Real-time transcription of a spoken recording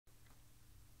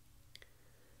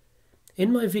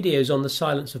In my videos on the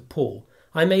silence of Paul,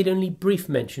 I made only brief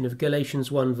mention of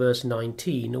Galatians 1 verse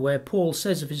 19, where Paul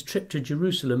says of his trip to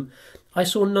Jerusalem, "I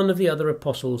saw none of the other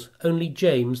apostles, only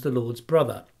James, the Lord's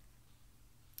brother."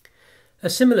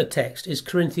 A similar text is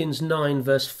Corinthians 9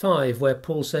 verse 5, where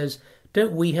Paul says,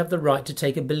 "Don't we have the right to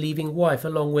take a believing wife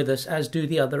along with us, as do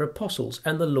the other apostles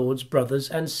and the Lord's brothers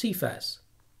and Cephas?"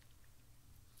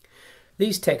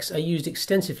 These texts are used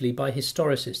extensively by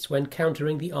historicists when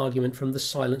countering the argument from the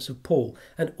silence of Paul,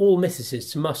 and all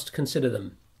mythicists must consider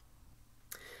them.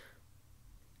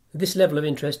 This level of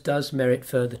interest does merit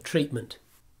further treatment.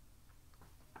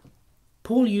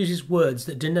 Paul uses words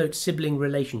that denote sibling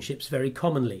relationships very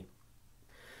commonly.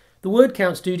 The word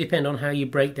counts do depend on how you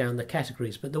break down the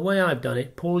categories, but the way I've done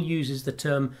it, Paul uses the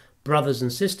term brothers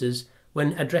and sisters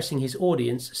when addressing his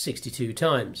audience 62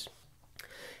 times.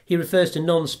 He refers to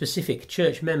non-specific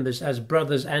church members as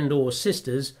brothers and or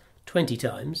sisters 20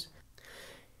 times.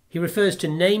 He refers to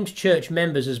named church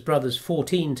members as brothers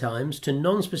 14 times, to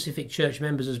non-specific church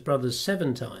members as brothers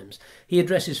 7 times. He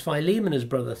addresses Philemon as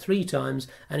brother 3 times,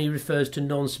 and he refers to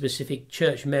non-specific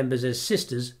church members as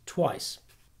sisters twice.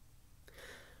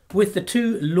 With the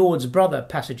 2 Lord's brother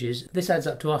passages, this adds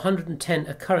up to 110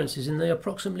 occurrences in the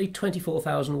approximately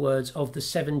 24,000 words of the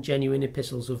 7 genuine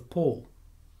epistles of Paul.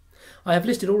 I have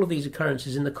listed all of these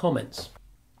occurrences in the comments.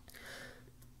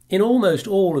 In almost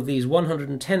all of these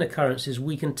 110 occurrences,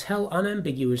 we can tell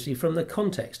unambiguously from the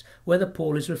context whether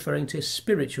Paul is referring to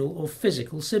spiritual or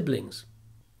physical siblings.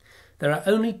 There are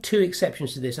only 2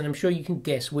 exceptions to this, and I'm sure you can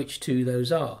guess which 2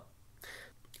 those are.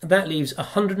 That leaves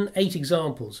 108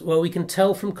 examples where we can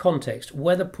tell from context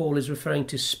whether Paul is referring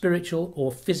to spiritual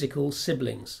or physical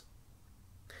siblings.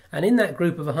 And in that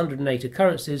group of 108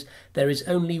 occurrences, there is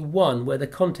only one where the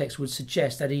context would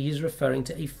suggest that he is referring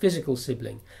to a physical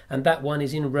sibling, and that one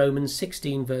is in Romans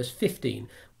 16 verse 15,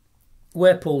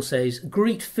 where Paul says,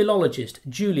 "Greet Philologist,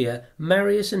 Julia,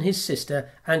 Marius and his sister,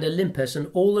 and Olympus and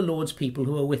all the Lord's people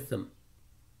who are with them."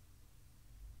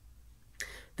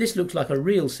 This looks like a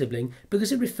real sibling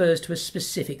because it refers to a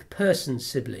specific person's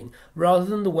sibling, rather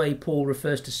than the way Paul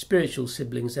refers to spiritual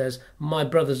siblings as "my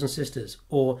brothers and sisters,"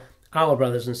 or "our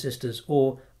brothers and sisters,"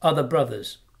 or "other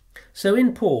brothers." So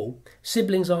in Paul,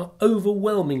 siblings are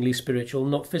overwhelmingly spiritual,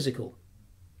 not physical.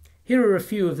 Here are a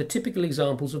few of the typical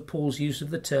examples of Paul's use of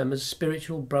the term as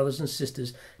spiritual brothers and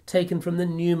sisters, taken from the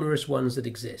numerous ones that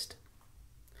exist.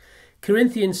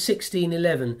 Corinthians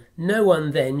 16:11, "No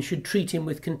one then should treat him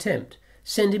with contempt.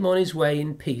 Send him on his way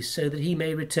in peace, so that he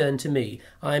may return to me.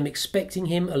 I am expecting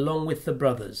him along with the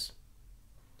brothers."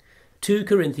 2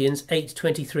 Corinthians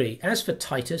 8:23, "As for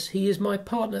Titus, he is my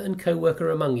partner and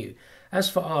co-worker among you. As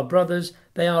for our brothers,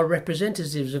 they are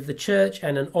representatives of the church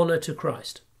and an honour to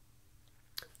Christ."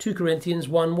 2 Corinthians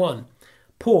 1:1,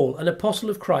 "Paul, an apostle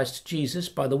of Christ Jesus,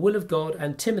 by the will of God,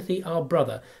 and Timothy, our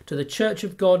brother, to the church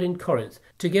of God in Corinth,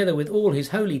 together with all his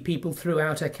holy people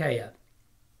throughout Achaia."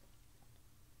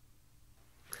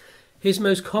 His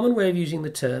most common way of using the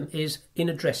term is in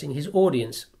addressing his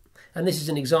audience, and this is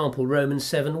an example, Romans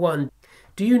 7:1.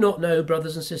 "Do you not know,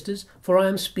 brothers and sisters, for I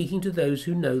am speaking to those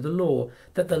who know the law,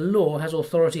 that the law has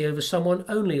authority over someone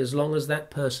only as long as that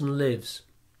person lives."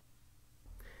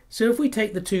 So if we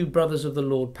take the 2 brothers of the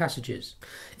Lord passages,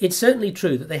 it's certainly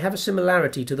true that they have a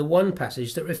similarity to the one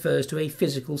passage that refers to a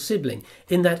physical sibling,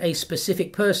 in that a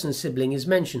specific person's sibling is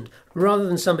mentioned, rather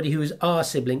than somebody who is our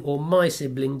sibling or my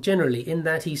sibling generally, in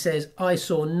that he says, "I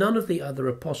saw none of the other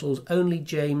apostles, only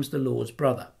James, the Lord's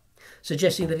brother,"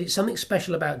 suggesting that it's something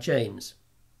special about James.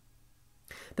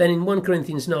 Then in 1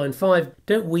 Corinthians 9:5,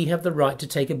 "Don't we have the right to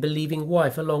take a believing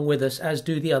wife along with us, as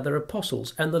do the other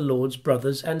apostles and the Lord's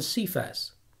brothers and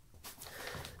Cephas?"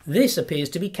 This appears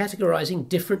to be categorizing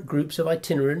different groups of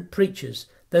itinerant preachers,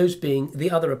 those being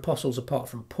the other apostles apart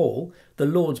from Paul, the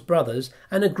Lord's brothers,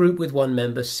 and a group with one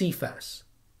member, Cephas.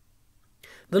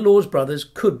 The Lord's brothers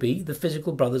could be the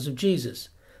physical brothers of Jesus,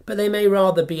 but they may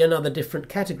rather be another different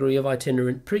category of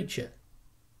itinerant preacher.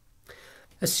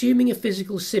 Assuming a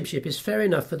physical sibship is fair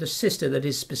enough for the sister that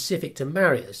is specific to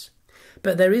Marius,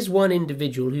 but there is one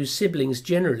individual whose siblings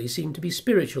generally seem to be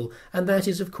spiritual, and that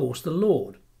is of course the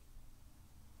Lord.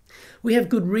 We have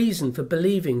good reason for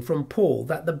believing from Paul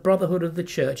that the brotherhood of the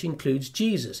church includes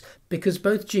Jesus, because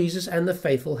both Jesus and the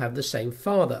faithful have the same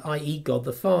Father, i.e. God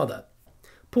the Father.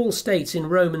 Paul states in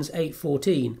Romans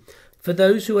 8:14, "For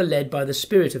those who are led by the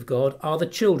Spirit of God are the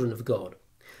children of God.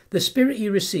 The Spirit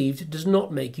you received does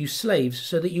not make you slaves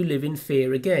so that you live in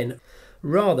fear again.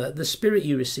 Rather, the Spirit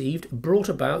you received brought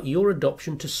about your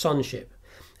adoption to sonship,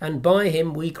 and by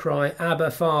him we cry,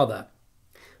 Abba, Father.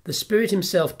 The Spirit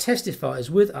himself testifies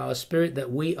with our spirit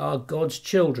that we are God's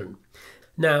children.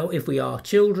 Now, if we are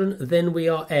children, then we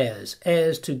are heirs,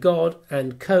 heirs to God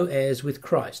and co-heirs with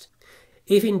Christ,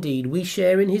 if indeed we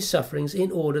share in his sufferings,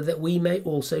 in order that we may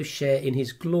also share in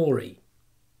his glory.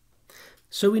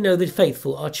 So we know the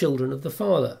faithful are children of the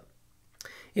Father.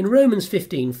 In Romans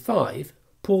 15:5,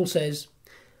 Paul says,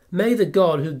 "May the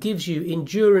God who gives you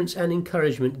endurance and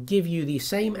encouragement give you the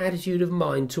same attitude of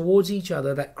mind towards each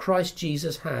other that Christ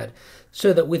Jesus had,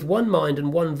 so that with one mind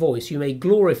and one voice you may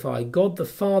glorify God the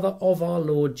Father of our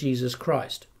Lord Jesus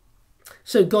Christ."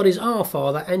 So God is our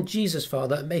Father and Jesus'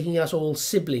 Father, making us all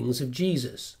siblings of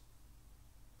Jesus.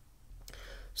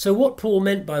 So what Paul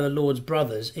meant by the Lord's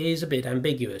brothers is a bit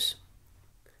ambiguous.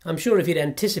 I'm sure if he'd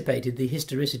anticipated the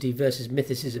historicity versus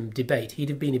mythicism debate, he'd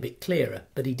have been a bit clearer,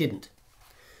 but he didn't.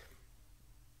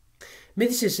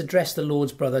 Mythicists address the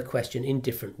Lord's brother question in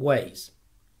different ways.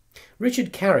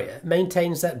 Richard Carrier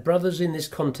maintains that brothers in this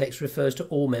context refers to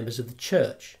all members of the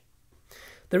church.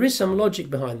 There is some logic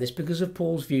behind this because of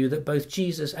Paul's view that both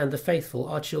Jesus and the faithful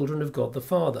are children of God the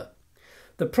Father.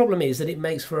 The problem is that it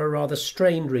makes for a rather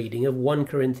strained reading of 1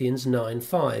 Corinthians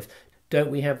 9:5. Don't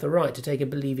we have the right to take a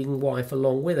believing wife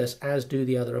along with us, as do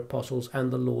the other apostles and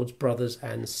the Lord's brothers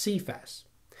and Cephas?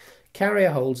 Carrier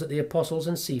holds that the apostles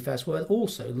and Cephas were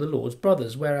also the Lord's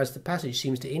brothers, whereas the passage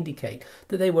seems to indicate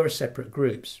that they were separate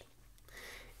groups.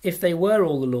 If they were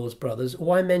all the Lord's brothers,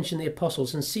 why mention the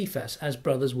apostles and Cephas, as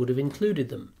brothers would have included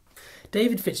them?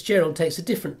 David Fitzgerald takes a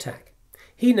different tack.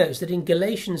 He notes that in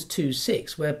Galatians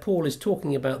 2:6, where Paul is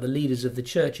talking about the leaders of the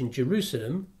church in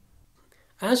Jerusalem,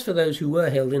 "As for those who were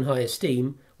held in high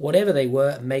esteem, whatever they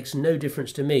were makes no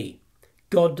difference to me.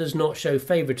 God does not show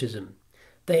favouritism.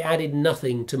 They added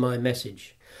nothing to my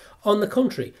message. On the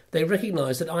contrary, they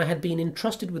recognised that I had been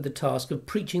entrusted with the task of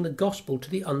preaching the gospel to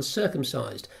the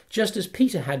uncircumcised, just as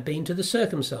Peter had been to the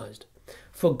circumcised.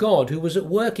 For God, who was at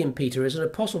work in Peter as an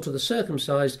apostle to the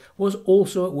circumcised, was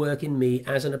also at work in me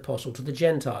as an apostle to the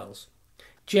Gentiles.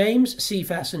 James,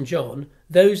 Cephas and John,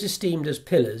 those esteemed as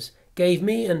pillars, gave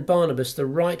me and Barnabas the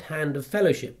right hand of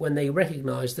fellowship when they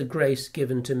recognised the grace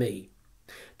given to me.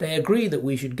 They agreed that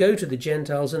we should go to the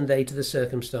Gentiles and they to the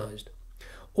circumcised.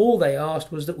 All they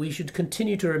asked was that we should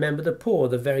continue to remember the poor,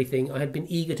 the very thing I had been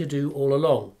eager to do all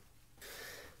along."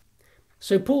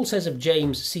 So Paul says of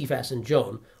James, Cephas and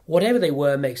John, "Whatever they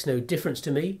were makes no difference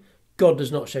to me. God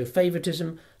does not show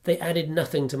favouritism. They added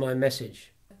nothing to my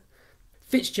message."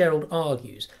 Fitzgerald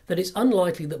argues that it's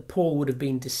unlikely that Paul would have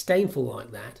been disdainful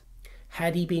like that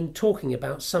had he been talking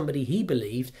about somebody he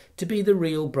believed to be the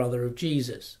real brother of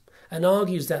Jesus, and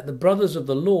argues that the brothers of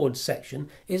the Lord section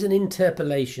is an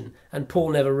interpolation and Paul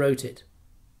never wrote it.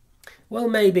 Well,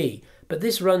 maybe, but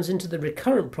this runs into the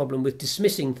recurrent problem with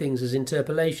dismissing things as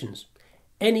interpolations.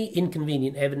 Any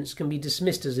inconvenient evidence can be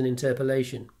dismissed as an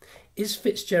interpolation. Is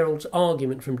Fitzgerald's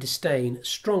argument from disdain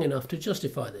strong enough to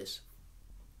justify this?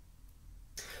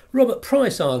 Robert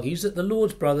Price argues that the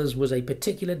Lord's brothers was a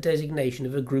particular designation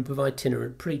of a group of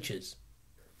itinerant preachers.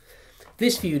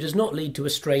 This view does not lead to a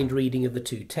strained reading of the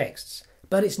two texts,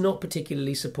 but it's not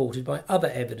particularly supported by other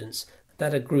evidence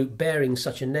that a group bearing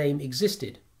such a name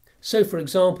existed. So, for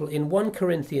example, in 1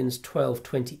 Corinthians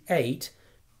 12:28,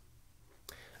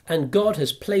 "And God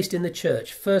has placed in the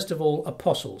church first of all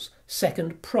apostles,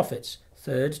 second prophets,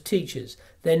 third teachers,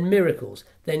 then miracles,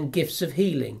 then gifts of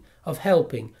healing, of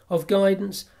helping, of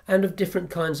guidance, and of different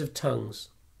kinds of tongues.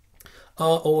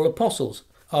 Are all apostles?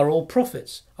 Are all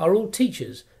prophets? Are all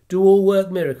teachers? Do all work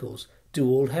miracles? Do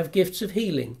all have gifts of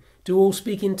healing? Do all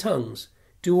speak in tongues?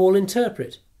 Do all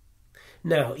interpret?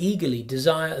 Now eagerly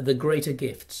desire the greater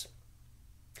gifts."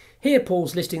 Here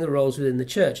Paul's listing the roles within the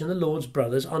church, and the Lord's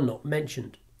brothers are not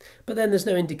mentioned. But then there's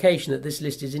no indication that this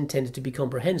list is intended to be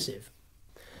comprehensive.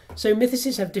 So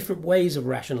mythicists have different ways of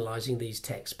rationalising these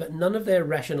texts, but none of their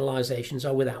rationalisations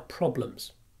are without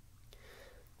problems.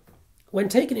 When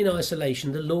taken in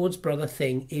isolation, the Lord's brother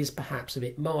thing is perhaps a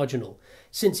bit marginal,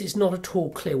 since it's not at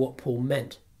all clear what Paul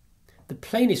meant. The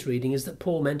plainest reading is that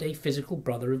Paul meant a physical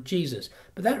brother of Jesus,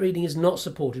 but that reading is not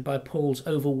supported by Paul's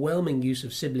overwhelming use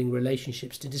of sibling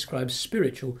relationships to describe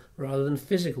spiritual rather than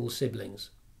physical siblings.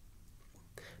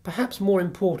 Perhaps more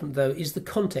important, though, is the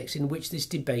context in which this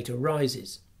debate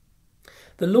arises.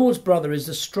 The Lord's brother is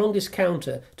the strongest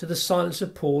counter to the silence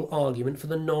of Paul argument for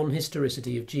the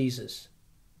non-historicity of Jesus.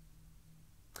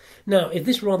 Now, if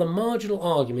this rather marginal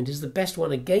argument is the best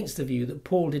one against the view that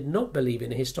Paul did not believe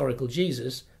in a historical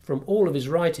Jesus, from all of his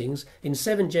writings, in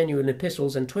 7 genuine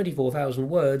epistles and 24,000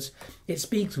 words, it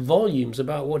speaks volumes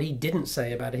about what he didn't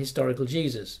say about a historical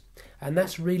Jesus. And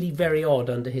that's really very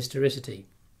odd under historicity.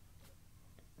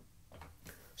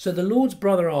 So the Lord's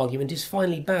brother argument is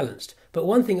finely balanced, But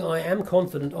one thing I am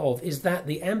confident of is that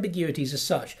the ambiguities are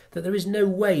such that there is no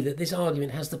way that this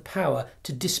argument has the power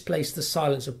to displace the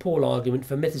silence of Paul argument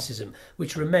for mythicism,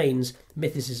 which remains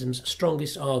mythicism's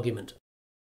strongest argument.